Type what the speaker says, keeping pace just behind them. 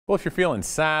Well, if you're feeling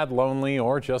sad, lonely,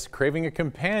 or just craving a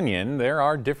companion, there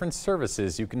are different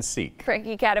services you can seek.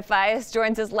 Frankie Katafias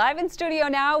joins us live in studio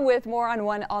now with more on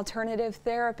One Alternative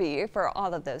Therapy for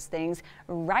all of those things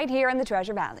right here in the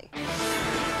Treasure Valley.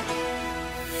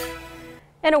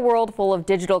 In a world full of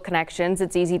digital connections,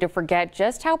 it's easy to forget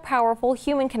just how powerful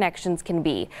human connections can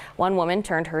be. One woman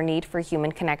turned her need for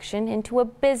human connection into a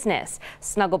business.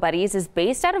 Snuggle Buddies is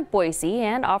based out of Boise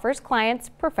and offers clients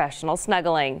professional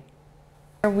snuggling.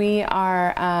 We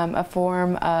are a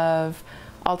form of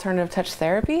alternative touch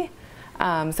therapy.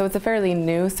 So it's a fairly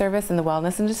new service in the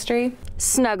wellness industry.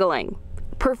 Snuggling.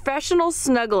 Professional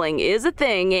snuggling is a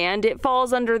thing, and it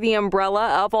falls under the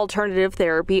umbrella of alternative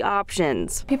therapy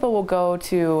options. People will go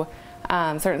to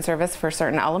certain service for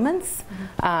certain elements,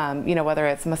 whether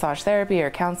it's massage therapy or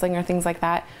counseling or things like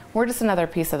that. We're just another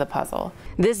piece of the puzzle.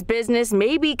 This business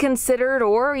may be considered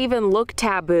or even look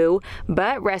taboo,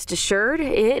 but rest assured,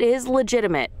 it is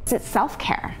legitimate. It's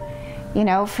self-care.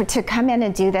 To come in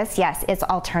and do this, yes, it's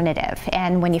alternative.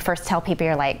 And when you first tell people,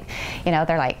 you're like,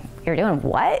 they're like, you're doing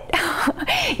what?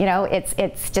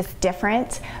 It's just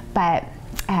different, but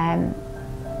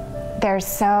there's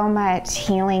so much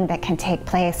healing that can take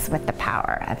place with the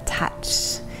power of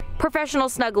touch. Professional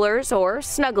snugglers, or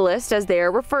snugglists as they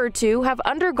are referred to, have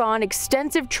undergone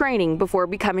extensive training before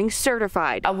becoming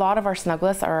certified. A lot of our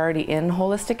snugglists are already in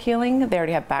holistic healing. They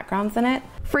already have backgrounds in it.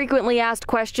 Frequently asked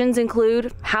questions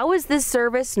include, how is this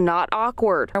service not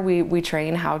awkward? We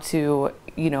train how to,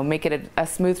 make it a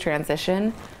smooth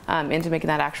transition into making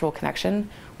that actual connection,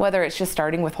 whether it's just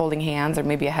starting with holding hands or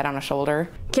maybe a head on a shoulder.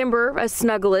 Kimber, a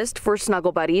snugglist for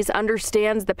Snuggle Buddies,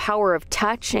 understands the power of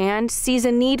touch and sees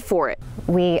a need for it.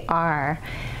 We are,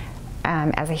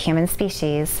 as a human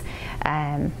species,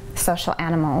 social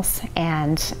animals,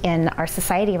 and in our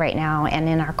society right now and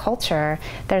in our culture,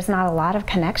 there's not a lot of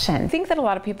connection. I think that a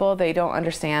lot of people, they don't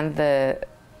understand the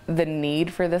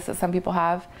need for this that some people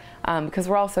have, because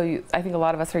I think a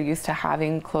lot of us are used to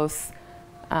having close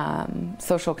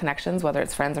social connections, whether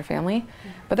it's friends or family,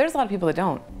 but there's a lot of people that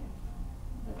don't.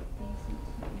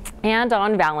 And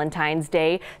on Valentine's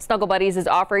Day, Snuggle Buddies is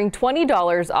offering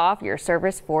 $20 off your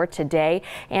service for today.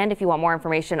 And if you want more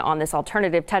information on this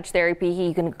alternative touch therapy,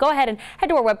 you can go ahead and head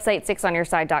to our website,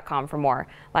 6onyourside.com, for more.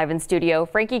 Live in studio,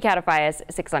 Frankie Katafias,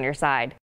 6 on Your Side.